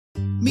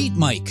Meet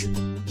Mike.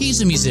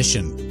 He's a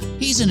musician.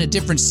 He's in a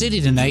different city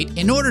tonight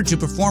in order to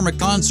perform a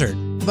concert,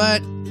 but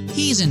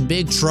he's in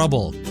big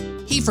trouble.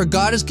 He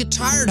forgot his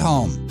guitar at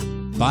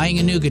home. Buying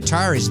a new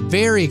guitar is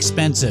very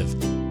expensive,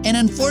 and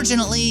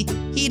unfortunately,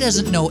 he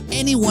doesn't know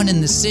anyone in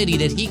the city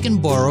that he can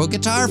borrow a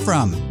guitar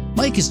from.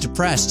 Mike is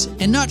depressed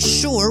and not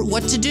sure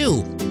what to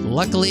do.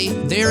 Luckily,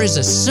 there is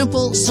a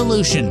simple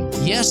solution.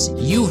 Yes,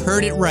 you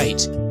heard it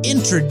right.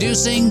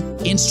 Introducing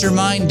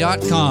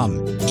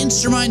Instrumine.com.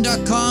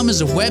 Instrumine.com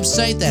is a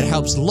website that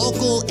helps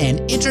local and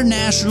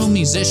international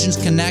musicians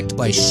connect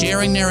by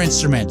sharing their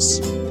instruments.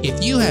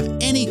 If you have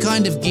any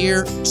kind of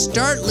gear,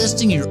 start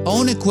listing your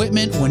own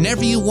equipment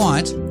whenever you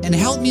want and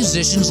help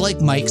musicians like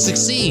Mike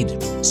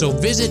succeed. So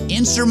visit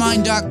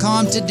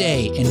Instrumine.com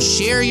today and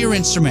share your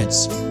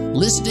instruments.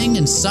 Listing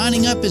and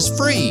signing up is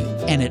free,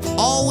 and it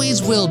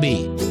always will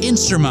be.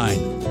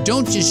 Instrumine.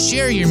 Don't just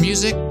share your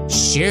music,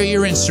 share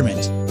your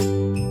instrument.